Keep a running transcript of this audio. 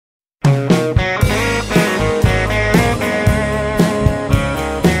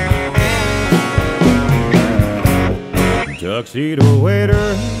tuxedo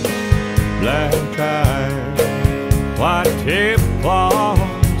waiter, black tie, white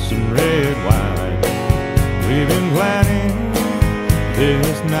tablecloths and red wine. We've been planning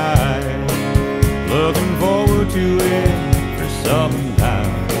this night, looking forward to it for some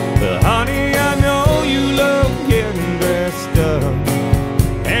time. But honey, I know you love getting dressed up,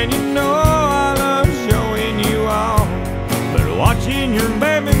 and you know I love showing you off. But watching your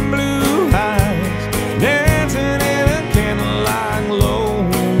baby blue eyes dancing in a candlelight glow,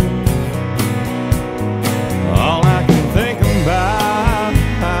 all I can think about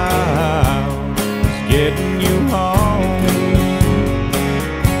is getting you home.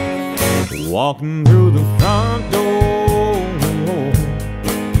 Walking through the front door,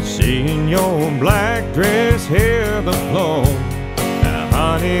 seeing your black dress hit the floor. Now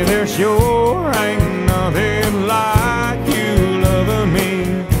honey, there sure ain't nothing like you loving me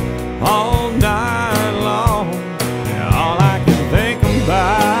all night long. Now all I can think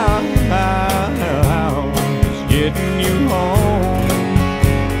about is getting you home.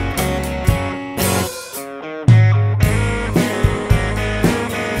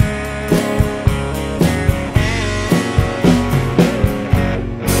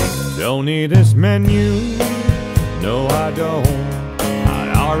 Don't need this menu, no I don't.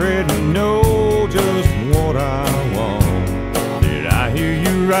 I already know just what I want. Did I hear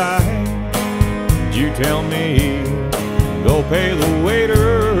you right? Did you tell me go pay the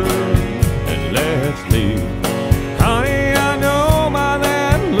waiter and let's leave? Honey, I know by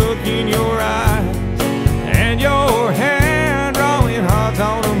that look in your eyes and your hand drawing hearts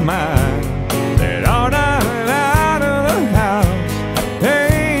on mine that our night out of the house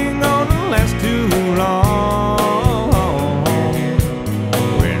ain't gonna last too long,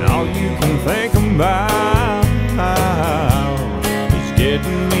 when all you can think about is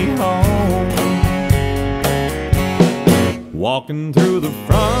getting me home. Walking through the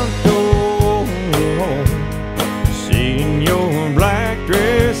front door, seeing your black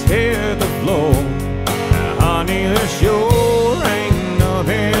dress hit the floor. Now honey, there sure ain't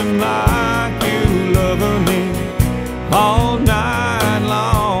nothing like you loving me all night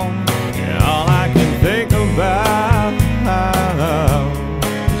long. And all I can think about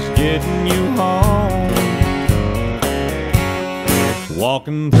is getting you home.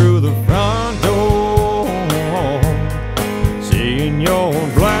 Walking through